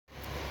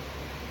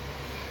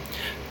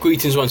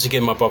Greetings once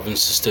again, my brothers and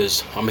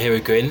sisters. I'm here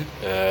again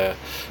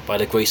by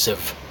the grace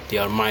of the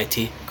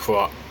Almighty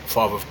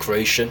Father of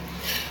creation.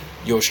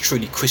 Yours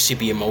truly,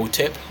 Chrissy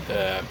Imhotep.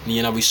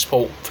 We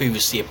spoke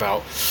previously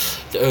about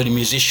the early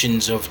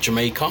musicians of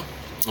Jamaica,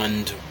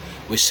 and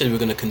we said we're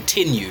going to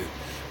continue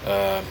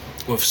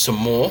with some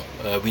more.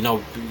 We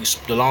know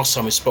the last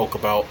time we spoke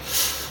about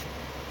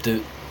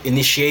the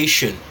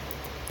initiation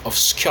of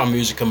ska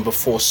music, and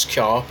before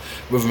ska,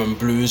 rhythm and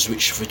blues,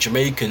 which the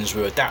Jamaicans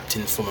were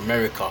adapting from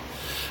America.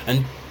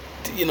 And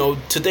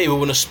today we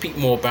want to speak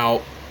more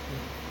about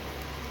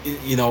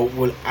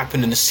what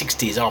happened in the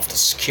 60s after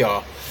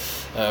ska.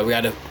 We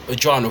had a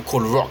genre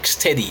called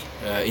rocksteady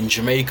in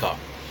Jamaica.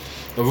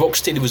 The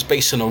rocksteady was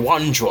based on a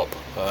one drop.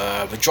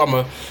 The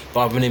drummer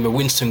by the name of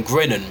Winston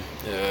Grennan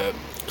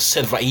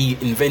said that he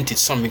invented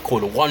something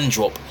called a one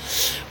drop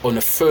on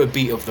the third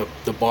beat of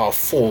the bar of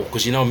four,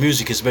 because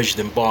music is measured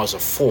in bars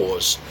of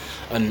fours,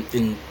 and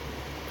in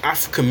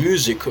African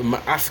music of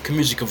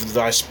the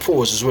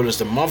diasporas as well as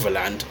the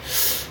motherland,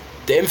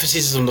 the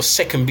emphasis is on the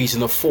second beat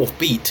and the fourth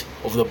beat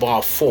of the bar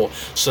of four.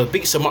 So the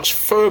beats are much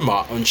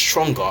firmer and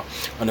stronger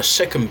on the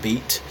second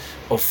beat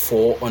of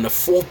four, on the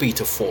fourth beat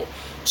of four.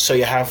 So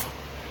you have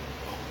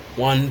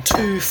 1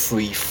 2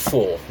 3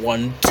 4,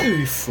 1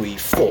 2 3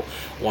 4,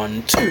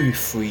 1 2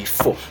 3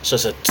 4. So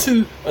it's a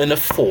 2 and a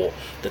 4,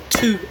 the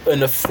 2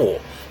 and a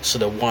 4. So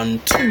the 1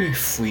 2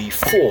 3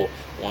 4,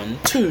 1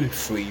 2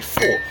 3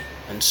 4,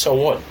 and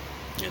so on.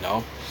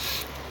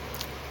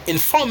 In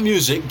funk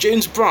music,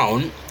 James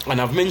Brown, and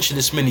I've mentioned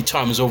this many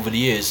times over the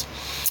years,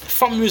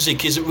 funk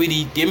music isn't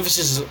really, the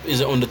emphasis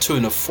is on the 2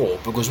 and the 4,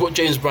 because what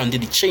James Brown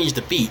did, he changed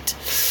the beat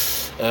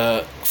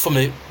from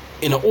in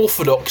an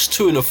orthodox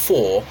 2 and a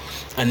 4,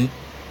 and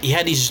he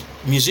had his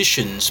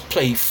musicians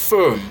play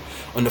firm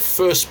on the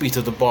first beat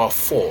of the bar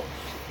 4.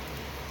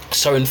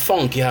 So in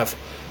funk you have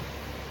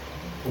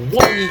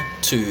 1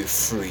 2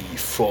 3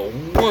 4,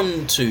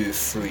 1 2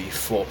 3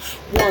 4,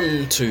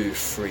 1 2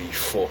 3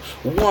 4,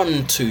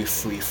 1 2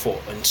 3 4,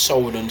 and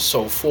so on and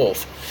so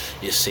forth.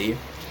 You see.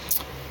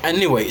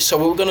 Anyway, so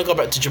we're gonna go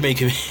back to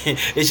Jamaican.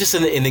 It's just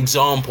an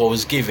example I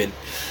was given.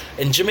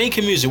 In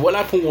Jamaican music, what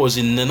happened was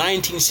in the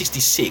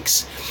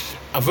 1966.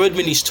 I've heard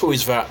many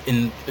stories that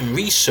in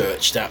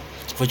research that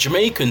the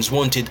Jamaicans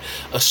wanted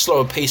a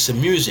slower pace of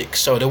music,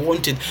 so they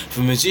wanted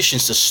the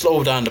musicians to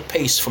slow down the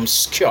pace from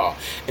ska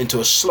into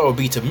a slower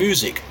beat of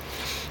music.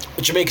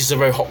 Jamaica is a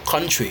very hot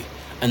country,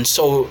 and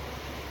so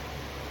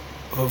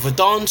the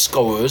dance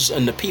goers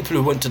and the people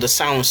who went to the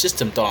sound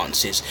system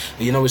dances,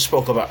 we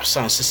spoke about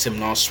sound system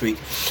last week,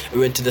 we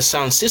went to the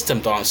sound system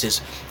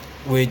dances,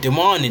 were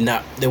demanding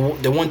that they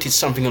wanted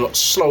something a lot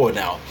slower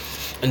now.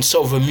 And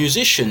so the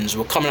musicians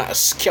were coming out of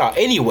ska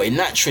anyway.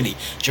 Naturally,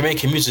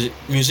 Jamaican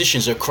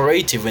musicians are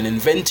creative and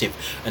inventive,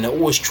 and they're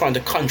always trying to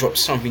conjure up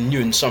something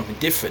new and something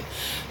different.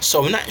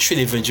 So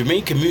naturally, the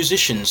Jamaican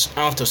musicians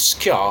out of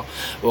ska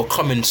were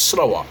coming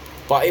slower.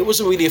 But it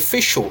wasn't really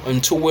official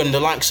until when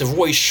the likes of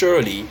Roy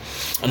Shirley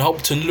and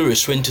Hopton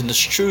Lewis went in the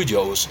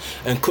studios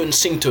and couldn't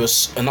sing to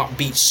an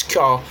upbeat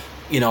ska,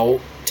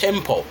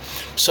 tempo.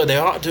 So they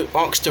had to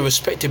ask the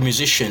respective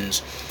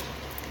musicians.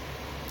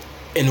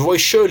 In Roy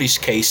Shirley's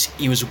case,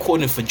 he was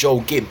recording for Joe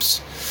Gibbs.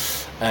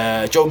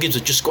 Joe Gibbs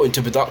had just got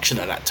into production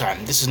at that time.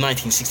 This is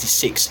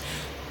 1966.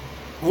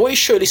 Roy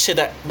Shirley said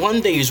that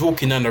one day he was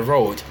walking down the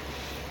road,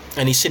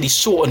 and he said he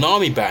saw an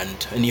army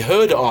band, and he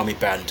heard an army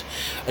band,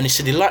 and he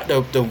said he liked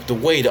the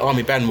way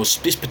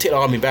this particular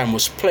army band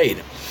was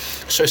played.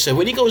 So he said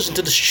when he goes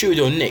into the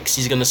studio next,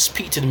 he's going to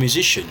speak to the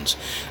musicians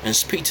and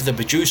speak to the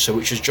producer,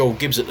 which was Joe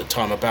Gibbs at the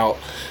time, about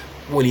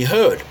what he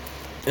heard.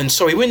 And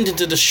so he went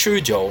into the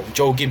studio.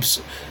 Joe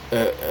Gibbs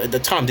at the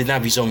time didn't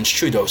have his own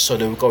studio, so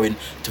they were going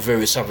to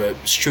various other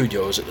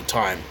studios at the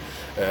time.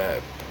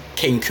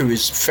 King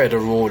Curry's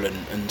Federal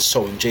and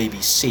so on.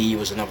 JBC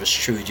was another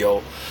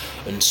studio,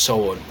 and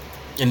so on.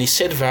 And he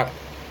said that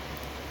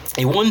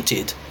he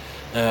wanted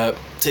the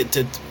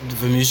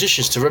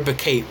musicians to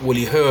replicate what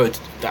he heard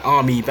the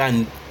army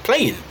band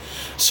playing.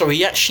 So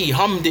he actually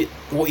hummed it,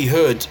 what he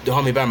heard the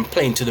army band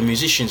playing, to the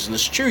musicians in the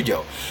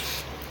studio.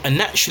 And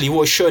naturally,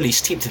 Roy Shirley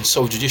steeped in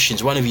soul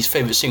traditions. One of his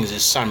favourite singers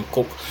is Sam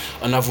Cooke.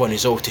 Another one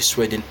is Otis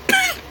Redding.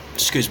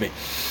 Excuse me.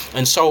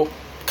 And so,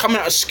 coming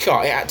out of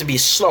ska, it had to be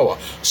slower.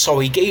 So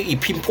he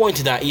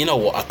pinpointed that,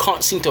 I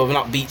can't seem to have an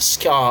upbeat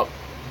ska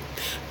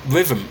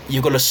rhythm.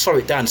 You've got to slow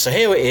it down. So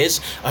here it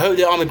is. I heard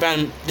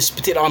this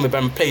particular army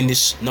band playing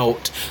this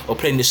note or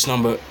playing this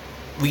number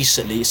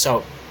recently.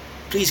 So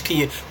please can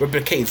you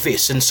replicate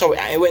this? And so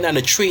it went down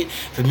a treat.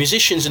 The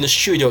musicians in the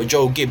studio,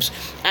 Joe Gibbs,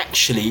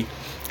 actually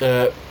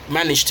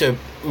managed to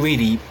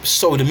really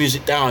slow the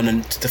music down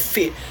and to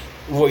fit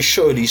Roy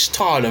Shirley's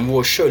style and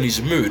Roy Shirley's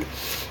mood.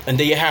 And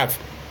there you have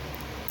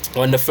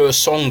one of the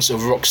first songs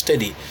of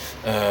Rocksteady,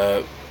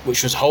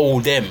 which was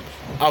Hold Them.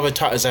 Other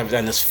titles have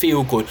done as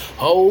Feel Good.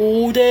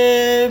 Hold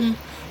them,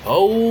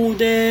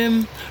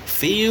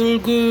 feel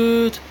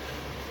good,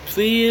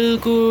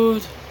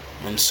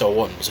 and so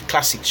on. It's a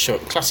classic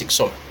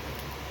song.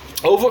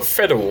 Over at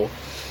Federal,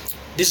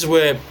 this is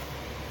where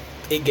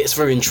it gets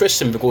very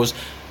interesting, because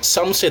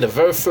some say the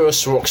very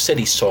first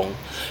Rocksteady song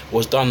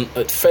was done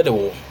at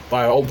Federal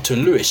by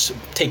Upton Lewis,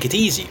 Take It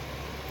Easy.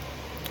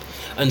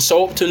 And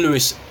so Upton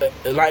Lewis,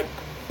 like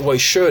Roy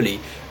Shirley,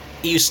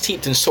 he was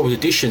steeped in soul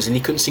traditions and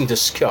he couldn't sing to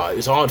ska. It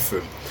was hard for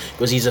him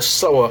because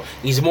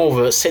he's more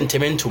of a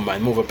sentimental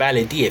man, more of a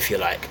balladeer if you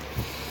like.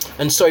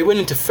 And so he went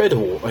into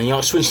Federal and he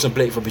asked Winston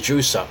Blake for a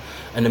producer,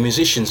 and the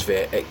musicians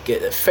there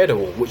at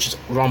Federal, which is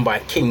run by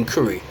King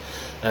Curry,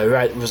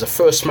 was the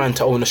first man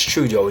to own a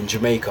studio in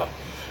Jamaica.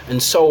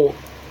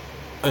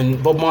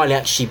 And Bob Marley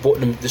actually bought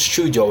the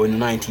studio in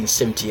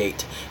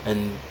 1978,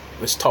 and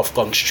it was Tough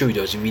Gong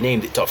Studios. He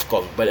renamed it Tough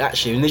Gong, but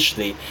actually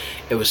initially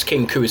it was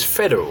King Curry's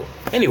Federal.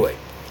 Anyway,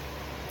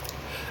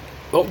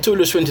 Upton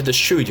Lewis went to the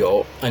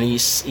studio and he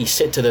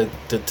said to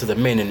the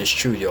men in the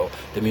studio,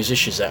 the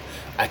musicians, that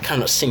I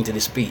cannot sing to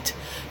this beat.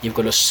 You've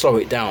got to slow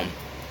it down.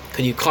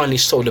 Can you kindly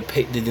slow the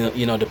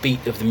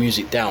beat of the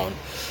music down?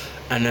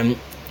 And then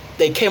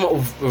they came up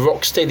with a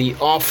Rocksteady,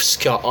 half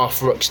ska,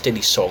 half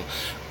Rocksteady song.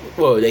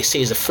 Well, they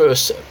say it's the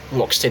first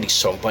Rocksteady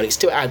song, but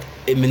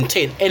it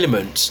maintained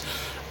elements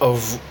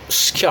of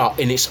ska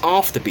in its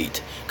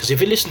afterbeat. Because if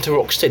you listen to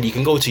Rocksteady, you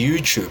can go to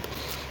YouTube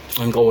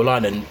and go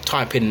online and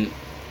type in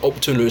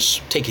Upton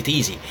Lewis, Take It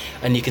Easy,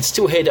 and you can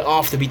still hear the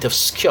afterbeat of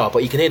ska,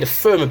 but you can hear the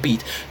firmer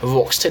beat of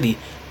Rocksteady,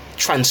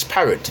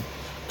 Transparent.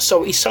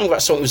 So he sang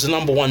that song. It was the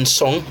number one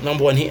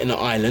hit in the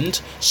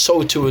island.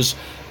 So too was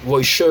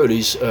Roy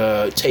Shirley's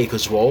take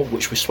as well,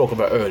 which we spoke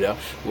about earlier,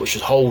 which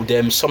was Hold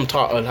Them. Some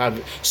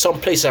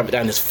places have it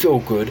down as Feel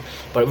Good,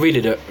 but really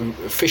the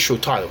official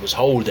title was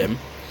Hold Them.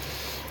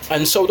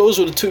 And so those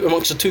were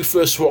amongst the two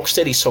first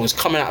Rocksteady songs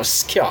coming out of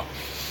ska.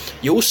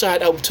 You also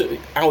had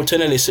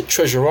Alton Ellis at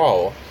Treasure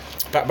Hour,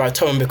 backed by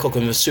Tommy McCook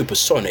and the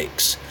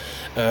Supersonics,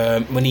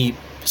 when he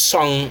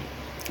sung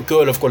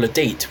Girl I've Got a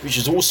Date, which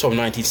is also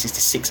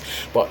 1966.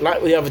 But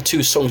like the other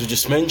two songs we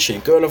just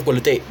mentioned, Girl I've Got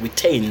a Date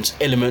retains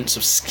elements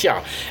of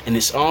ska in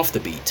its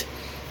afterbeat.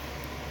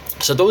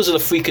 So those are the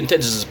three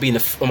contenders as being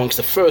amongst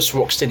the first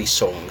Rocksteady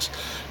songs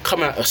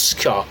coming out of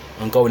ska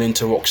and going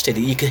into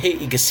Rocksteady. You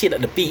can see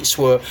that the beats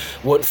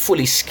weren't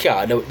fully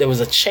ska. There was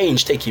a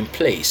change taking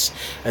place,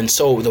 and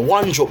so the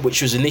one drop,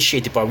 which was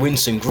initiated by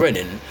Winston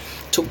Grennan,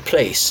 took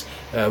place.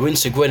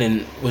 Winston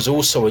Grennan was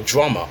also a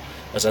drummer.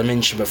 As I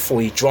mentioned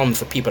before, he drummed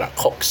for people like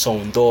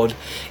Coxsone Dodd,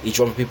 he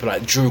drummed for people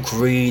like Duke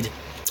Reid,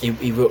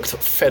 he worked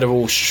at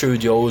Federal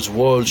Studios,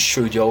 World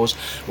Studios,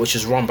 which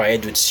was run by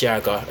Edward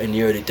Seaga in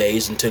the early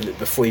days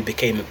before he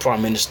became the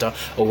Prime Minister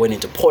or went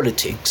into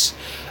politics.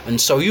 And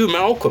so Hugh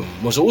Malcolm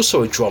was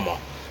also a drummer.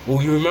 Well,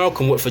 Hugh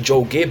Malcolm worked for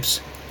Joe Gibbs,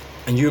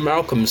 and Hugh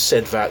Malcolm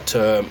said that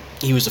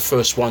he was the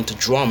first one to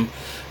drum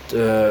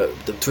to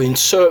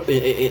insert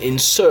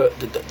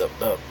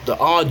the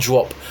R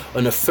drop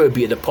on the third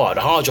beat of the part.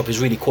 The R drop is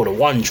really called a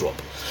one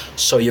drop.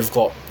 So you've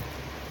got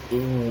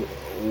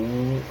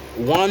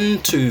 1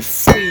 2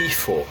 3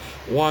 4,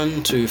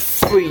 1 2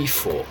 3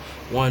 4,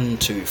 1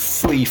 2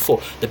 3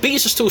 4. The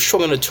beats are still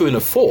strong on the 2 and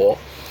the 4,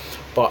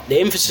 but the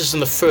emphasis on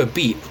the third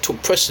beat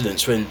took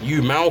precedence when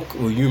Hugh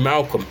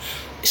Malcolm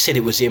said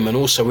it was him, and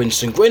also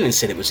Winston Grennan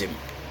said it was him.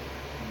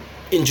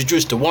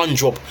 Introduced the one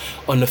drop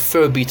on the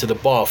third beat of the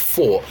bar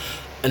 4,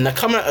 and they're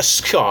coming out of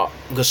ska,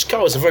 because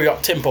ska is a very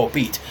up-tempo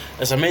beat.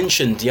 As I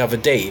mentioned the other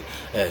day,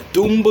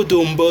 doomba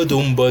doomba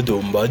doomba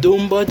doomba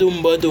doomba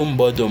doomba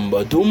doomba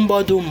doomba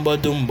doomba doomba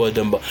doomba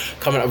doomba,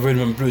 coming out of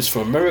rhythm and blues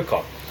from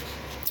America.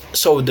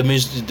 So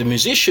the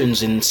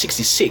musicians in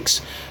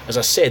 '66, as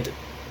I said,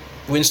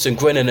 Winston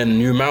Grennan and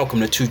Hugh Malcolm,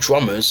 the two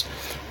drummers,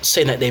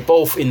 saying that they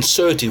both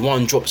inserted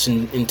one drops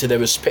into their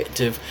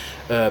respective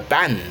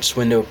bands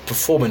when they were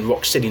performing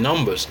Rocksteady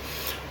numbers.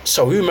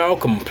 So Hugh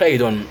Malcolm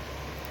played on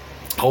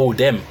Hold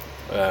Them,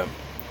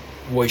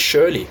 Roy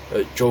Shirley,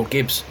 Joe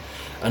Gibbs,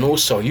 and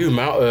also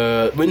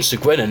Winston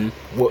Grennan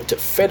worked at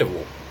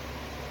Federal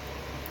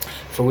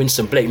for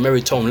Winston Blake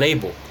Meritone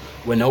label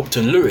when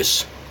Upton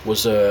Lewis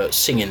was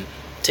singing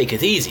Take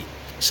It Easy.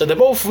 So they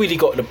both really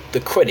got the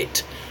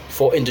credit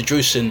for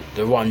introducing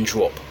the one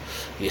drop,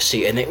 you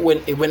see, and it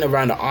went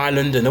around the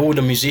island, and all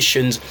the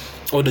musicians,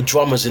 all the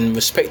drummers in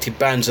respective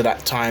bands at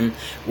that time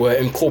were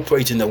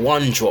incorporating the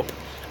one drop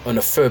on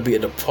the third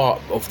beat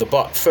of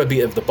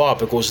the bar,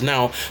 because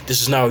now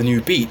this is now a new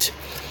beat,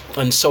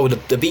 and so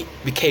the beat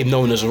became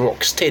known as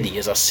Rocksteady,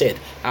 as I said,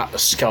 at the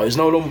ska. It's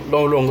no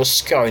longer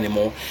ska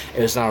anymore.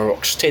 It was now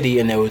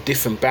Rocksteady, and there were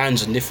different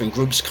bands and different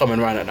groups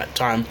coming around at that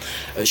time.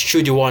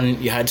 Studio One,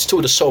 you had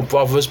still the Soul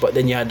Brothers, but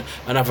then you had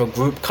another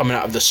group coming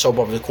out of the Soul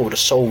Brothers called the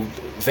Soul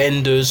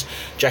Vendors.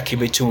 Jackie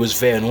Mittoo was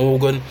there on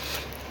organ.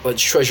 But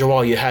Treasure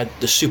Hour, you had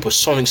the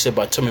Supersonics led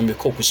by Tommy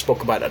McCook, we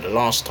spoke about that the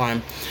last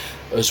time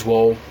as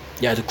well.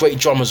 You had the great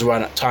drummers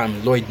around that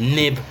time, Lloyd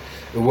Knibb,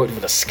 who worked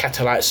with the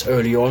Scatterlights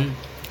early on.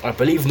 I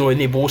believe Lloyd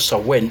Knibb also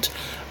went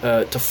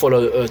to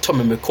follow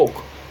Tommy McCook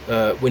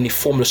when he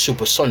formed the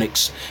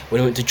Supersonics,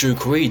 when he went to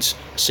Duke Reid's.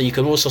 So you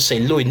can also say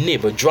Lloyd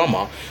Knibb, a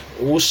drummer,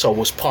 also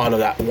was part of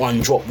that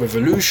one drop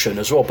revolution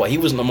as well, but he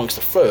wasn't amongst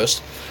the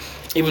first.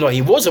 Even though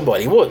he was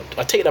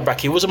I take that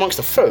back, he was amongst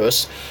the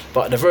first,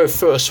 but the very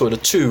first were the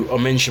two I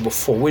mentioned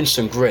before,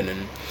 Winston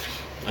Grennan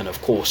and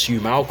of course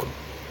Hugh Malcolm.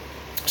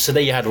 So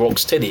there you had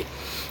Rocksteady.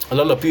 A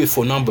lot of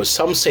beautiful numbers.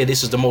 Some say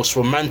this is the most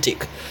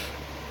romantic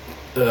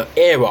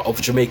era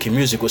of Jamaican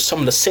music, with some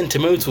of the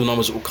sentimental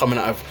numbers that were coming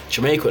out of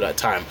Jamaica at that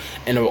time.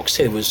 And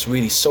Rocksteady was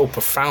really so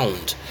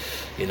profound.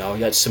 You know,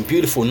 you had some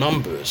beautiful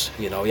numbers.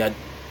 You know, you had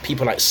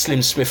people like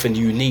Slim Smith and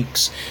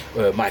Uniques,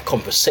 My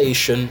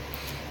Conversation,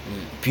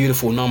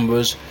 beautiful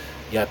numbers.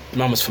 You had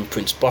numbers from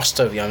Prince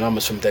Buster. You had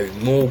numbers from Derrick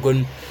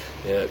Morgan.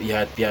 You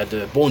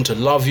had Born to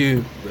Love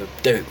You,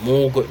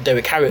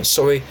 Derek Harriott,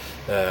 sorry.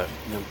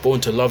 Born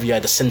to Love You. You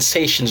had the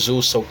Sensations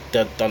also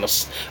done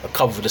a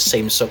cover of the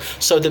same song.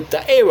 So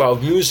the era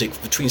of music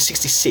between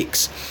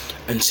 66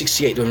 and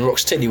 68, when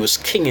Rocksteady was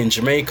king in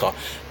Jamaica,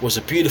 was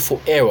a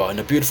beautiful era and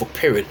a beautiful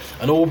period,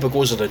 and all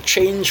because of the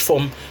change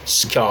from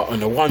ska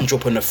and the one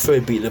drop and the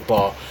third beat of the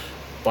bar,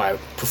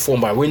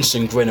 performed by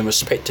Winston Grenham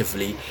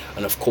respectively,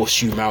 and of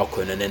course Hugh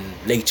Malcolm, and then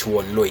later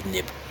on Lloyd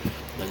Knibb,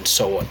 and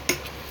so on.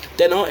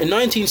 Then in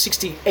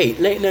 1968,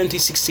 late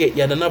 1968,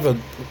 you had another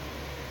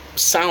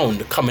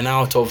sound coming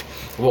out of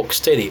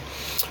Rocksteady.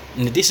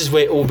 And this is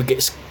where it all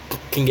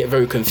can get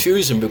very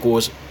confusing,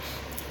 because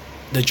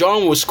the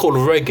genre was called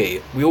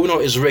reggae. We all know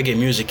it's reggae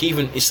music.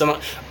 Even it's not,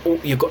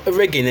 you've got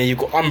reggae and then you've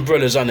got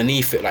umbrellas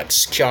underneath it like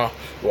ska,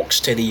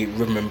 Rocksteady,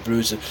 rhythm and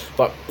blues.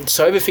 But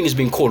so everything has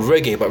been called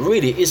reggae, but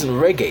really it isn't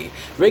reggae.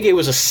 Reggae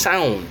was a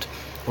sound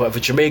that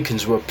the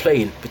Jamaicans were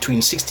playing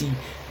between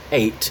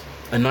 68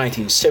 and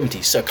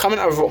 1970. So coming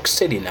out of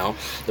Rocksteady now,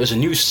 there's a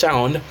new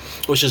sound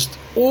which is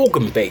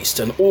organ based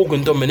and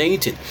organ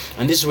dominated,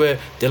 and this is where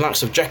the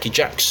likes of Jackie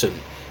Jackson,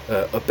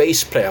 a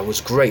bass player,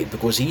 was great,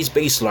 because his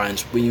bass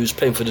lines when he was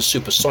playing for the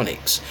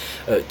Supersonics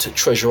to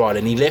Treasure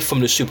Island, he left from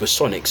the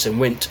Supersonics and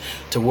went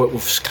to work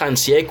with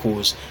Clancy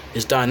Eccles,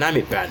 his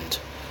Dynamic band.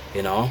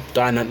 You know,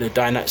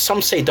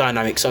 some say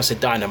Dynamic, some say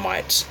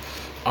Dynamites.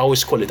 I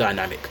always call it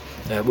Dynamic,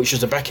 which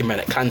was the backing man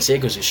at Clancy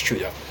Eccles'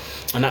 studio.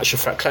 In actual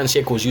fact, Clancy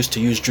Eccles used to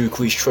use Duke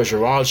Reed's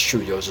Treasure Island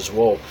studios as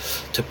well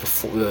to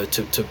perform,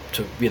 to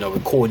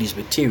record his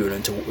material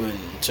and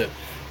to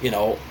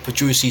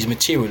produce his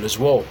material as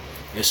well.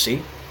 You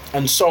see,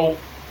 and so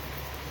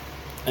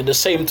at the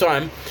same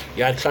time,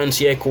 you had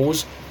Clancy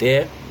Eccles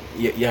there.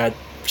 You had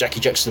Jackie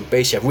Jackson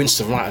bass. You had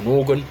Winston Wright on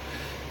organ.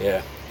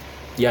 Yeah.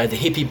 You had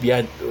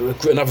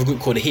another group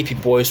called the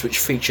Hippie Boys, which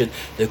featured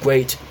the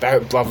great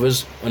Barrett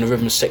brothers on the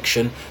rhythm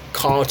section,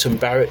 Carlton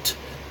Barrett,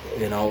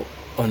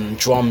 on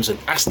drums, and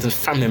Aston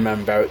Family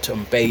Man Barrett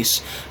on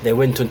bass. They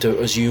went on to,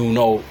 as you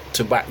know,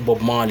 to back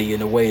Bob Marley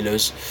and the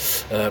Wailers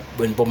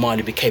when Bob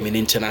Marley became an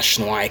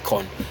international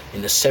icon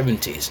in the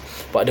 70s.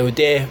 But they were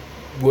there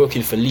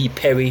working for Lee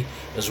Perry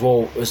as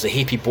well as the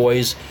Hippie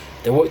Boys.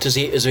 They worked as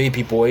the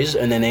Hippie Boys,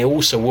 and then they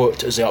also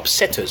worked as the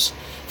Upsetters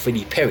for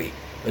Lee Perry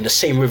in the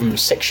same rhythm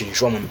section,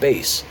 drum and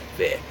bass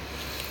there.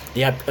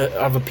 They had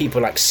other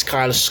people like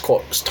Style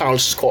Scott. Style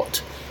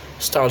Scott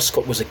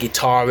was a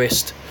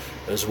guitarist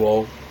as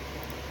well.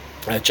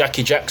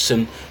 Jackie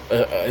Jackson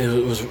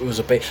was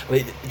a bass.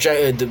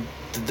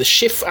 The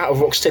shift out of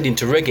Rocksteady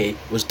into reggae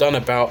was done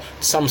about,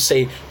 some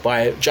say,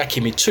 by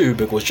Jackie Me2,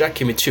 because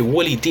Jackie Me2,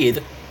 what he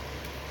did,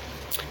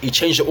 he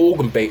changed the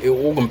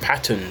organ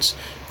patterns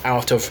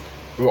out of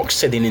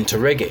Rocksteady into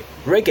reggae.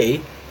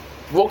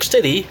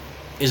 Rocksteady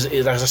is,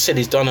 as I said,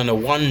 is done on a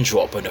one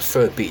drop and a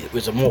third beat. It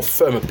was a more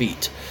firmer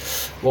beat.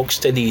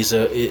 Rocksteady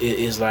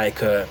is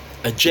like a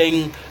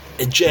jeng,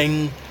 a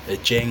jeng, a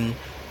jeng,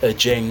 a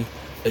jeng,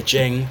 a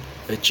jeng,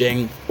 a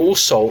jeng.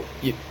 Also,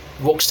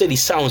 Rocksteady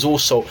sounds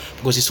also,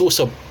 because it's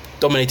also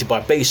dominated by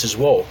bass as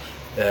well.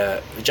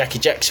 Jackie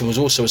Jackson was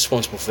also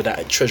responsible for that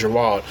at Treasure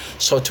Island.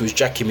 So too was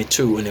Jackie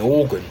Me2 and the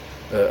organ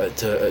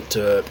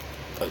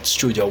at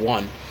Studio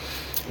One.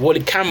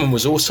 Wally Cameron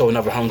was also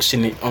another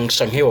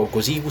unsung hero,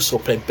 because he also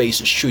played bass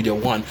at Studio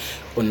One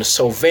on the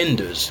Soul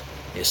Vendors,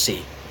 you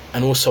see,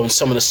 and also on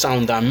some of the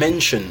Sound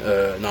Dimension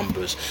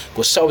numbers.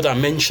 Because Soul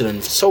Dimension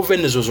and Soul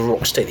Vendors was a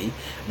Rocksteady.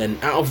 Then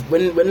out of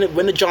when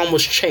the genre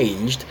was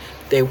changed,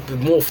 they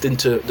morphed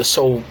into the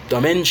Soul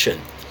Dimension,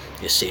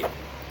 you see.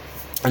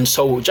 And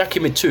so Jackie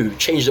Me2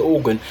 changed the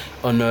organ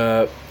on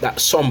that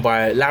song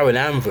by Larry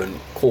Lanvin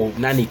called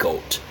Nanny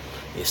Goat,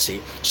 you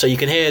see. So you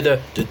can hear the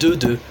do do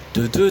do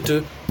do do do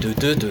do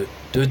do do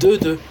do do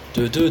do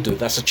do do do.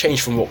 That's a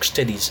change from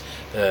Rocksteady's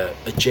a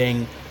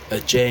jeng, a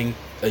jeng,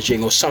 a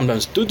jeng, or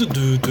sometimes do do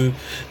do do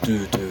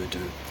do do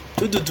do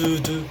do do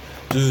do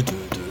do do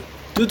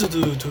do do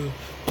do do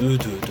do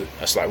do do.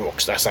 That's like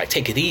rocks. That's like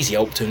Take It Easy,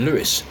 Upton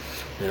Lewis,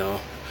 you know.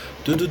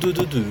 Do do do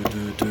do do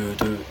do do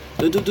do.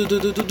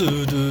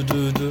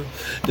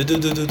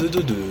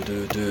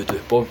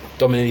 But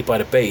dominated by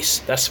the bass.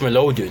 That's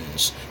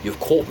Melodians. You've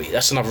Caught Me.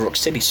 That's another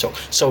Rocksteady song.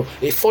 So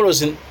it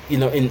follows in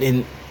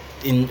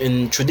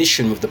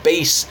tradition with the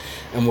bass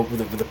and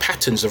with the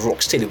patterns of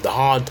Rocksteady, with the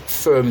hard,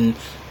 firm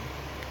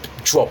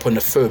drop on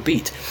the third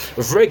beat.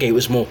 With reggae, it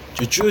was more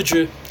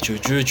ju-ju-ju,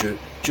 ju-ju-ju,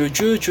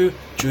 ju-ju-ju,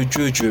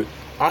 ju-ju-ju.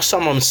 Or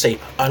someone say,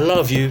 I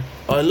love you,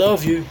 I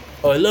love you,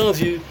 I love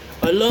you,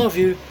 I love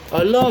you,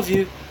 I love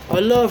you, I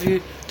love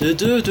you. Do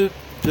do do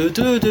do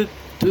do do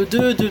do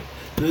do do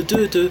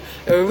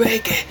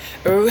reggae,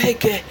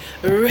 reggae,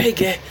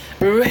 reggae,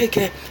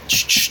 reggae.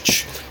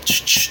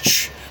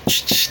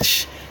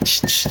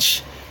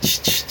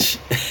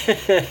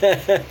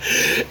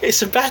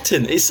 It's a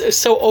pattern. It's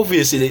so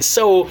obvious. It's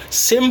so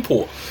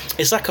simple.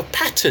 It's like a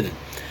pattern.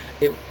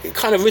 It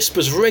kind of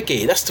whispers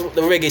reggae. That's what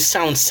the reggae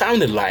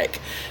sounded like.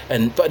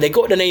 But they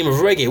got the name of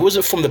reggae. It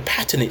wasn't from the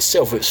pattern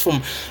itself. It's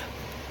from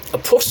a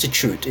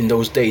prostitute in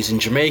those days in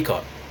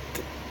Jamaica.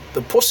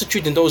 The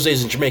prostitute in those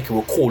days in Jamaica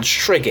were called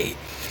streggae.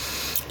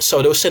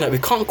 So they were saying that we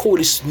can't call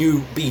this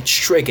new beat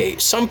streggae.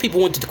 Some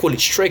people wanted to call it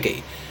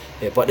streggae,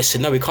 yeah, but they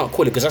said no, we can't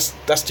call it because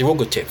that's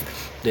derogative.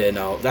 Yeah,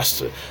 no,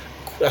 that's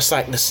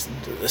like the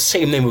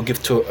same name we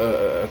give to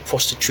a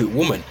prostitute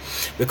woman.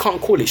 We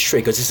can't call it streggae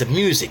because it's a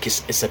music,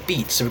 it's a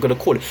beat, so we're gonna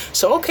call it.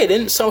 So okay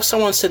then, so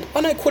someone said, why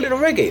not call it a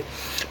reggae?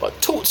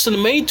 But Toots and the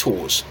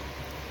Maytals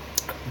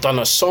done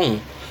a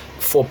song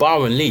for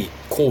Byron Lee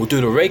called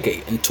Do the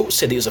Reggae, and Toots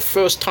said it was the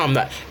first time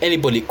that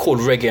anybody called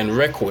reggae on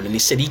record, and he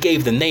said he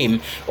gave the name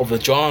of the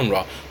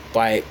genre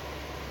by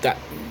that,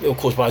 of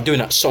course, by doing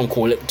that song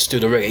called Let's Do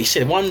the Reggae. He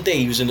said one day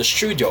he was in the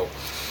studio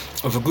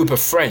with a group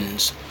of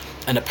friends,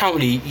 and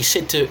apparently he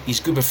said to his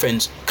group of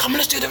friends, come,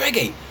 let's do the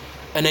reggae.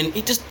 And then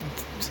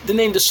the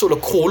name just sort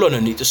of called on,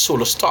 and it just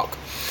sort of stuck,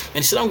 and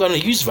he said, I'm going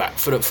to use that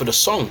for the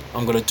song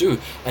I'm going to do.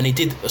 And he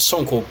did a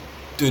song called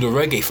Do the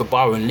Reggae for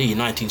Byron Lee in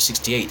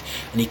 1968,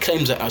 and he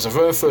claims that as the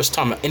very first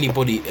time that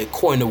anybody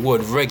coined the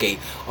word reggae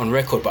on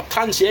record. But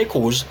Clancy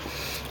Eccles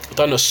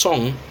done a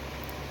song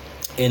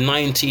in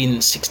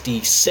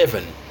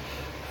 1967,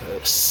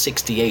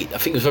 68. I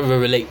think it was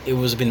very late. It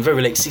was been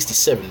very late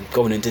 67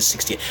 going into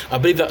 68. I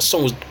believe that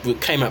song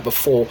came out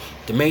before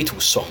the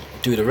Maytals song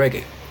Do the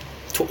Reggae.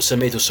 Talks the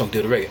Maytals song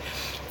Do the Reggae,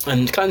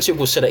 and Clancy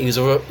Eccles said that he was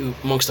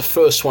amongst the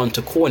first one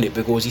to coin it,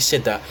 because he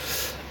said that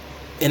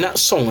in that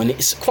song, and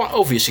it's quite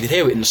obvious, you could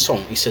hear it in the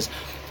song, he says,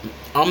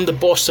 I'm the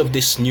boss of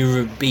this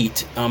new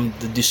beat,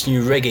 this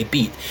new reggae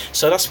beat.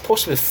 So that's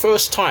possibly the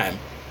first time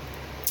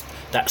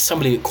that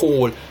somebody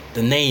called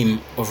the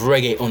name of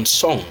reggae on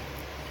song.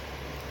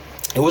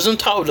 It wasn't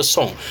titled the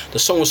song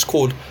was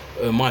called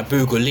My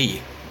Boogaloo,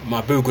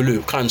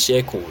 Clancy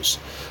Eccles,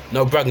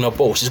 No Brag No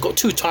Boast. It's got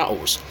two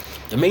titles.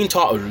 The main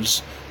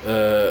title's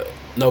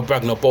No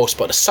Brag No Boast,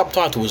 but the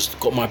subtitle's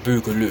got My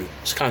Boogaloo.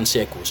 It's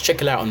Clancy Eccles.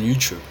 Check it out on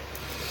YouTube.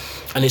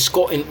 And it's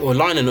got a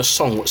line in the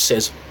song which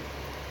says,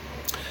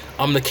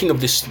 I'm the king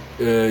of this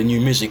new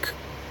music,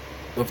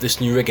 of this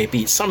new reggae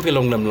beat, something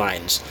along them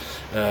lines.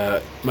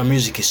 My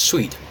music is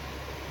sweet.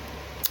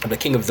 I'm the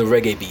king of the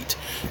reggae beat.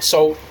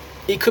 So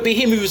it could be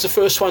him who was the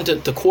first one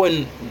to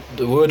coin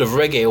the word of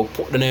reggae, or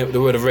put the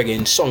word of reggae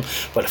in song.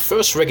 But the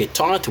first reggae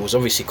title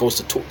obviously goes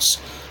to Toots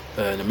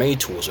the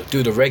Maytals, or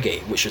Do the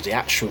Reggae, which is the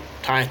actual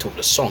title of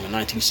the song in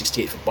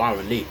 1968 for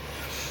Byron Lee.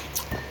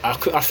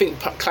 I think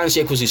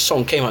Clancy Eccles'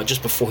 song came out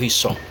just before his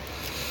song.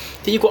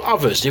 Then you've got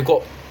others. You've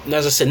got,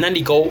 as I said,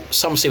 Nandy Gold.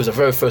 Some say it was the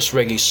very first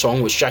reggae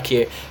song, which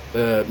Jackie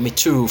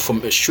Me2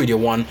 from Studio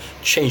One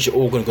changed the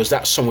organ, because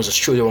that song was a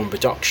Studio One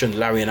production,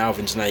 Larry and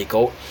Alvin's Nandy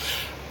Gold.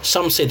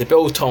 Some say the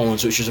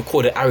Belltones, which was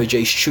recorded at Harry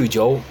J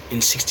Studio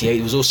in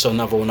 '68, was also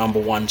another number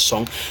one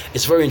song.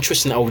 It's very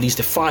interesting how these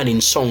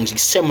defining songs,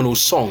 these seminal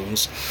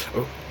songs,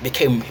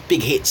 became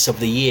big hits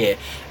of the year.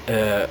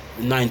 In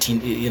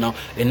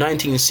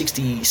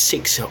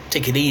 1966,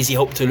 Take It Easy,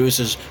 Hope to Lose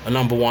was a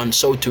number one.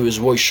 So too is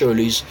Roy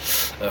Shirley's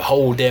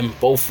Hold Them.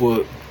 Both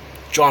were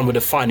genre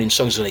defining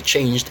songs, and they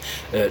changed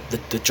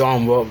the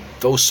genre.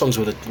 Those songs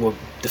were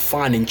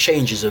defining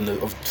changes of the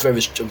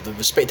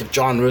respective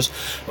genres.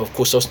 Of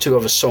course, those two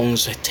other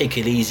songs, Take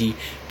It Easy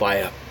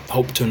by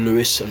Hopton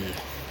Lewis and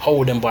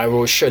Hold Them by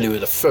Roy Shirley, were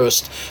the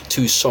first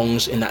two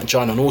songs in that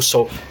genre. And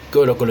also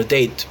Girl I Got a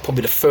Date,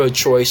 probably the third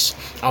choice.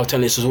 Out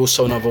on this was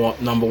also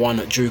number one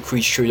at Drew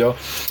Creed Studio.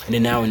 And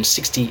then now in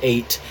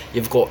 '68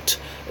 you've got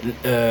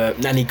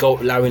Nanny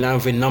Goat, Larry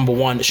Lanvin, number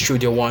one at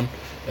Studio One.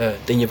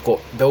 Then you've got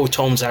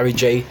Belltones, Harry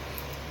J,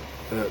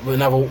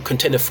 another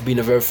contender for being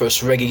the very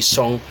first reggae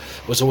song,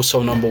 was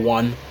also number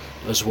one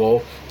as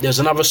well. There's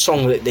another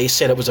song that they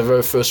said that was the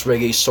very first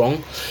reggae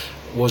song,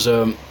 was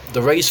the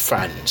Race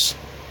Fans,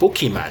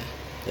 Bookie Man.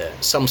 Yeah,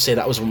 some say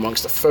that was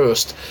amongst the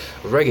first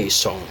reggae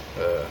song.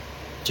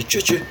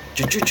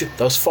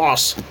 Those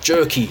fast,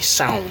 jerky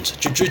sounds.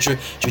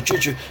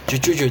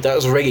 That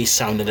was a reggae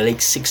sound in the late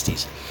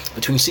 60s.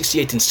 Between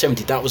 68 and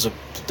 70, that was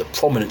the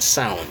prominent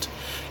sound,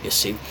 you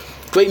see.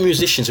 Great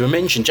musicians. We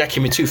mentioned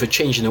Jackie Me2 for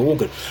changing the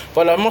organ.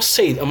 But I must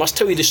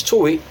tell you this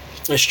story.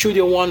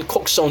 Studio One,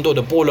 Coxstone Door,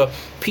 bought a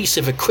piece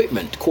of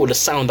equipment called the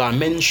Sound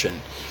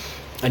Dimension.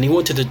 And he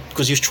wanted to,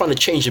 because he was trying to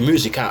change the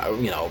music out,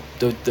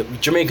 the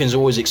Jamaicans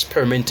always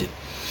experimented.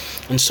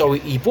 And so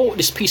he bought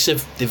this piece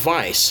of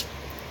device.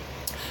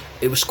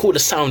 It was called the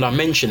Sound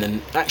Dimension,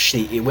 and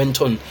actually it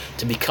went on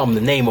to become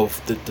the name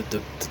of the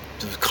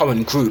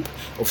current group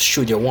of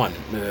Studio One.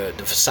 The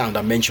Sound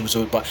Dimension was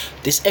all, but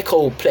this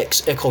Echo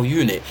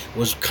unit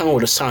was kind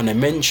of the Sound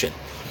Dimension.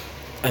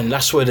 and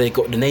that's where they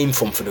got the name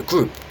from for the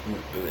group.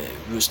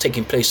 It was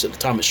taking place at the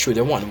time at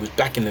Studio One. It was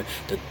back in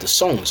the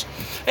songs.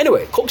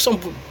 Anyway, Coxon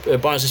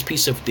buys this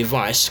piece of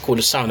device called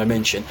the Sound I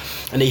mentioned,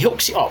 and he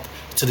hooks it up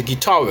to the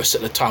guitarist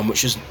at the time,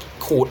 which is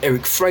called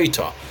Eric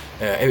Frater.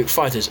 Eric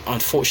Frater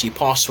unfortunately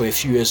passed away a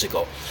few years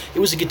ago. He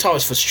was a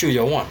guitarist for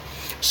Studio One.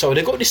 So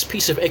they got this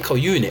piece of echo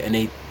unit and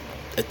they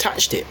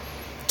attached it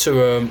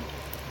to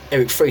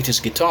Eric Frater's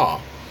guitar.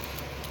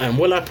 And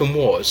what happened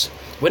was,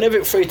 whenever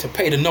Eric Frater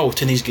played a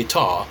note in his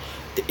guitar,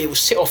 it would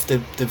set off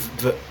the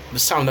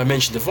sound I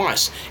mentioned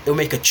device. It would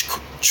make a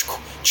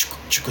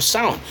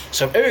sound.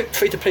 So if Eric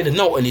Frater played a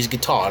note on his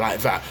guitar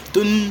like that,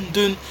 dun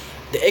dun,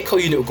 the echo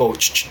unit would go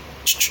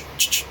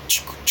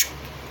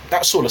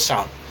that sort of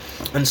sound.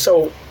 And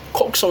so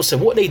Coxon said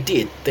what they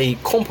did, they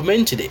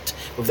complemented it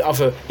with the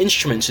other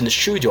instruments in the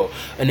studio,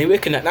 and they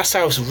reckon that that's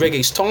how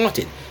reggae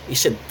started. He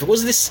said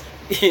because this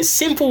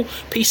simple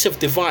piece of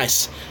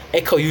device,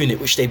 echo unit,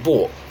 which they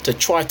bought to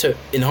try to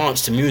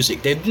enhance the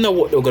music, they didn't know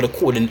what they were going to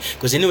call it,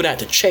 because they knew that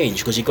to change,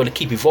 because you've got to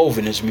keep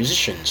evolving as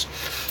musicians,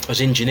 as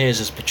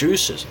engineers, as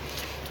producers.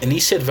 And he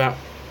said that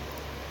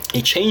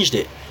he changed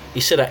it.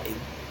 He said that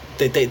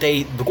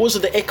they because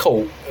of the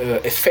echo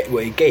effect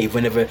what it gave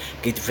whenever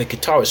the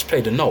guitarist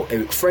played a note,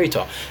 Eric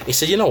Frater, he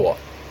said, you know what,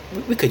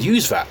 we could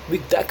use that.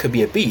 That could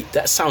be a beat.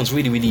 That sounds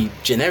really, really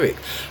generic.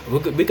 We're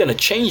going to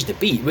change the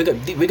beat. We're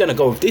going to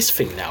go with this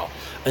thing now.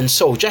 And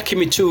so Jamaican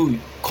PT2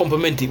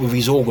 complemented it with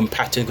his organ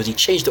pattern, because he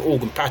changed the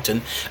organ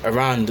pattern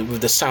around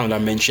with the sound I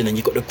mentioned. And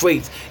you've got the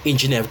great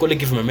engineer. I've got to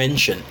give him a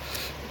mention.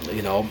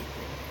 You know,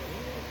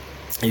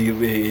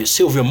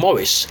 Sylvia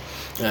Morris.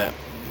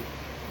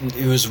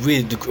 He was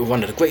really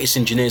one of the greatest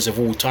engineers of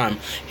all time.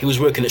 He was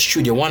working at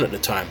Studio One at the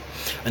time,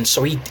 and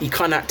so he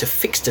kind of had to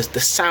fix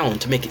the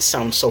sound to make it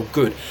sound so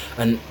good.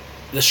 And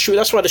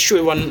that's why the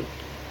Studio One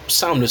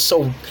sound was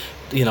so,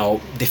 you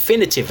know,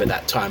 definitive at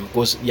that time,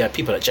 because you had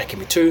people like Jamaican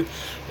PT2,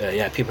 you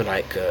had people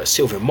like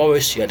Sylvia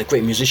Morris, you had the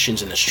great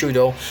musicians in the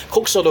studio.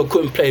 Coxon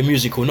couldn't play a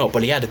musical note,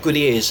 but he had a good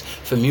ears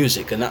for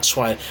music, and that's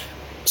why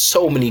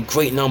so many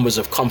great numbers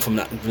have come from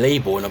that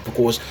label. And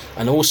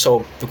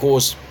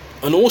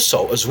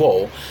also as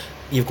well,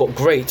 you've got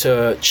great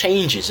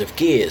changes of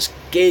gear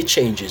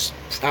changes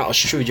out of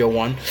Studio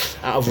One,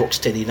 out of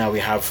Rocksteady. Now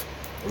we have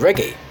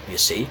reggae, you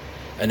see,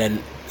 and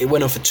then it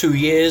went on for 2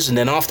 years, and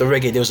then after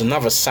reggae there was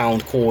another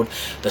sound called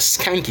the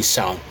skanky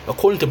sound.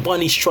 According to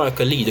Bunny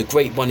Striker Lee, the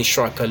great Bunny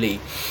Striker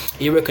Lee,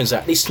 he reckons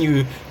that this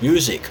new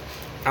music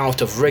out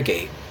of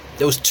reggae,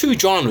 there was 2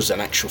 genres in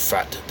actual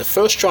fact. The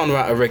first genre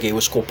out of reggae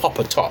was called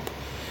Popper Top,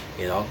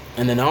 you know,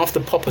 and then after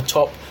Popper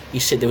Top, he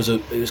said it was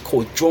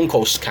called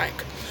Dronko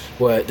Skank,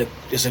 where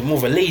there's more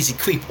of a lazy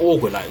creep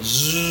organ, like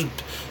zoop,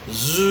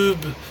 zoop,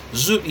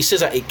 zoop. He says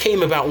that it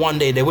came about one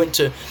day, they went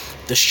to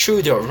the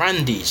studio at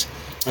Randy's,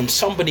 and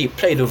somebody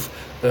played with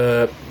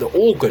the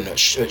organ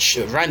at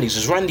Randy's,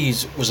 because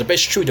Randy's was the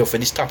best studio for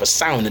this type of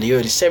sound in the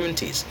early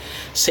 70s,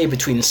 say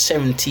between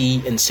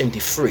 70 and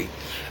 73.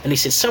 And he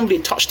said somebody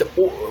touched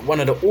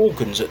one of the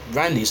organs at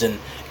Randy's, and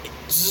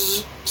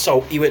so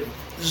he went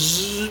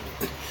zzz,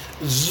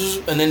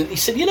 and then he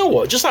said, you know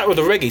what, just like with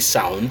the reggae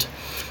sound,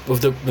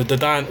 with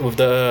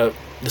the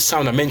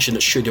sound I mentioned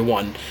at Studio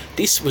One,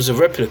 this was a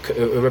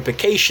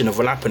replication of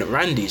what happened at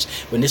Randy's,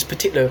 when this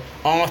particular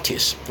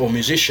artist or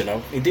musician,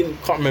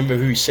 can't remember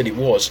who he said it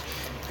was,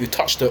 who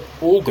touched the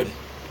organ,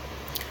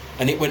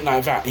 and it went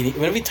like that.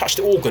 Whenever he touched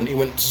the organ, it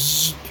went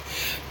zzz,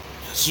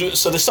 zzz.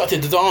 So they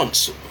started to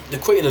dance. They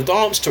created a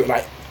dance to it,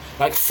 like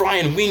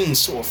flying wings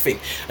sort of thing.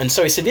 And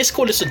so he said, let's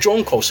call this a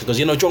dronko, because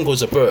you know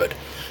dronko's a bird.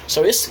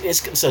 So it's a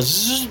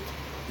zzz,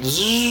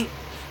 zzz.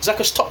 It's like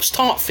a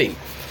stop-start thing.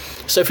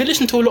 So if you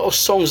listen to a lot of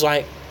songs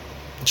like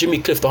Jimmy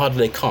Cliff, The Harder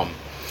They Come,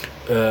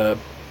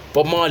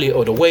 Bob Marley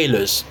or The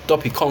Wailers,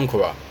 Doppy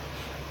Conqueror,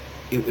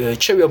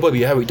 Cherry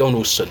Bobby, Harry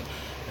Donaldson,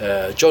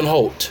 John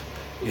Holt,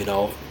 you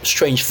know,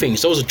 Strange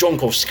Things, those are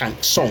dronko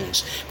skank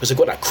songs, because they've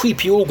got that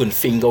creepy organ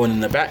thing going in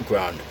the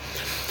background.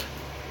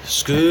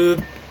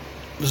 Scoob,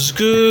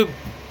 scoob,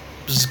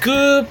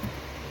 scoob,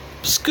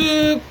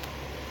 scoob,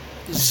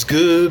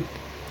 scoob,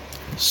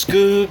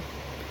 scoob,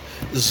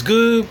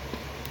 scoob,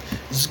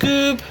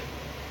 scoob.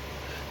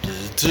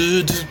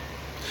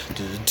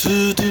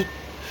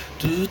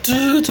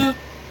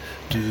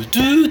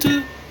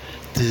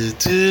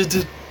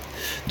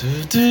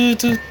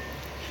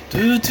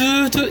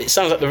 It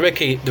sounds like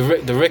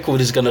the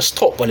record is gonna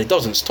stop, but it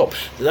doesn't stop.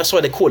 That's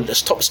why they call it the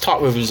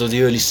stop-start rhythms of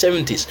the early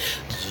 70s.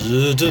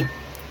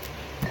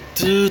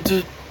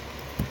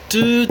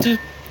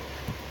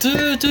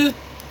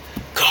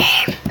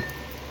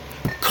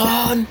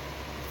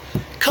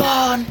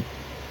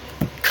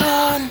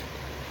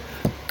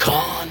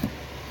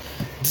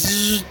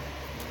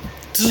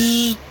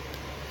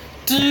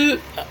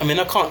 I mean,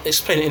 I can't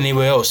explain it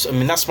anywhere else. I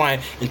mean, that's my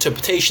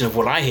interpretation of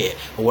what I hear,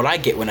 or what I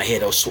get when I hear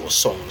those sort of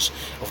songs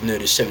of the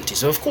early 70s.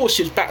 So of course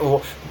it's back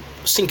with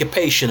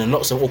syncopation and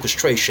lots of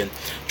orchestration,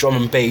 drum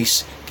and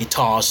bass,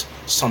 guitars,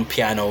 some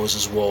pianos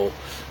as well,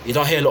 You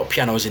don't hear a lot of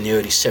pianos in the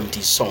early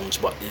 70s songs,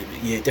 but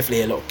you definitely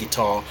hear a lot of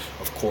guitar,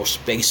 of course,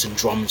 bass and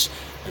drums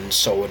and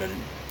so on, and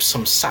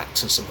some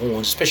sax and some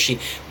horns, especially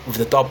with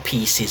the dub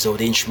pieces or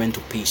the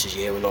instrumental pieces.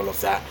 You hear a lot of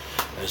that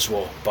as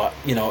well. But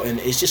you know, and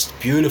it's just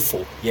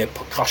beautiful. Yeah,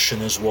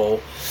 percussion as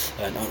well,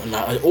 and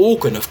an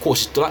organ, of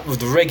course. It's like with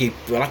the reggae,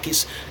 like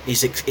it's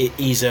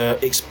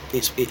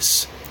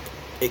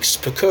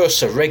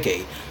precursor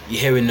reggae.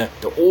 You're hearing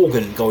the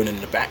organ going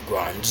in the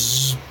background.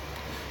 Zzz,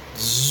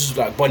 zzz,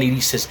 like Bunny Lee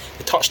says,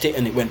 you touched it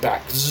and it went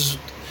back. Zzz,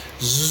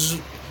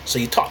 zzz. So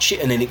you touch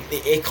it and then it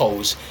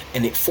echoes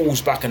and it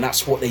falls back, and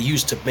that's what they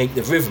use to make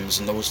the rhythms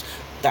in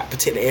that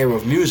particular era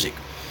of music,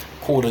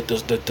 called the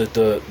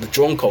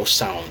Dronko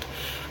sound.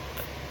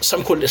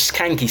 Some call it the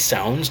skanky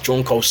sounds,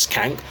 Dronko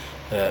skank.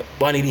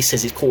 Bunny Lee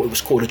says it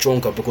was called a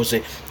Dronko because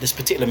this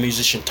particular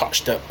musician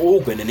touched the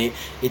organ and it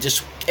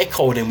just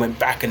echoed and went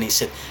back, and he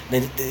said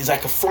it's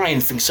like a flying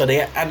thing. So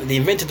they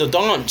invented a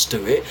dance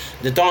to it.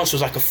 The dance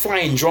was like a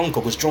flying Dronko,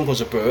 because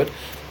Dronko's a bird,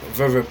 a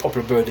very, very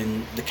popular bird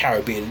in the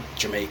Caribbean,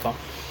 Jamaica.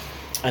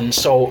 And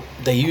so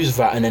they used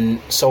that, and then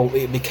so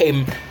it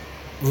became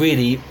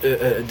really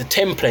the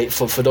template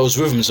for those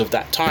rhythms of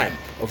that time,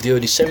 of the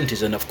early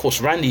 70s. And of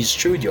course Randy's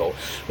studio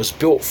was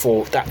built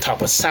for that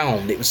type of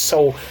sound. It was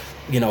so,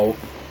 you know,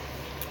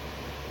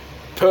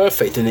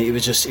 perfect, and it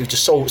was just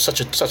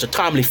such a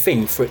timely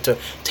thing for it to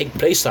take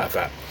place like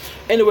that.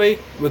 Anyway,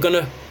 we're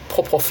gonna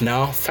pop off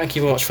now. Thank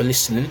you very much for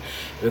listening.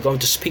 We're going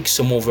to speak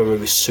some more very,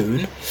 very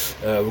soon.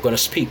 We're going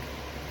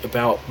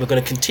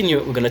to continue.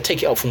 We're going to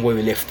take it up from where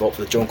we left off,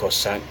 the Dronko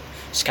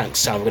skank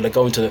sound. We're going to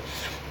go into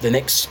the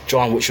next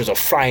genre, which was a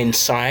flying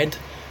side,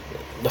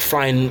 the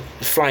flying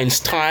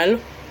style,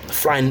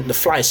 the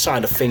fly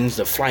side of things,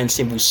 the flying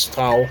cymbal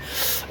style,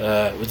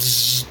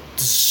 the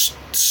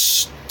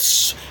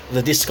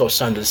disco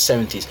sound of the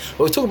 70s.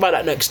 We'll talk about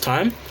that next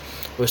time.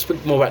 We'll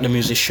speak more about the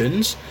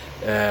musicians.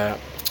 And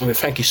we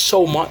thank you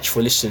so much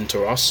for listening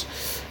to us.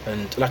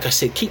 And like I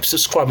said, keep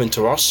subscribing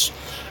to us.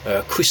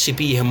 Chrissy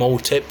B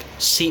Himotep,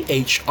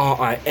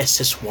 CHRISSYB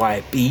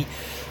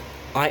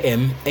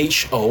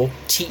IMHOTEP,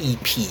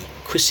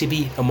 Chrissy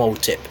B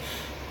Himotep.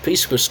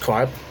 Please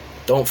subscribe.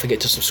 Don't forget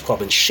to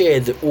subscribe and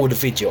share all the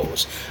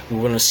videos. We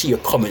want to see your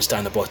comments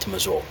down the bottom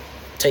as well.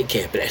 Take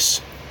care.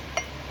 Bless.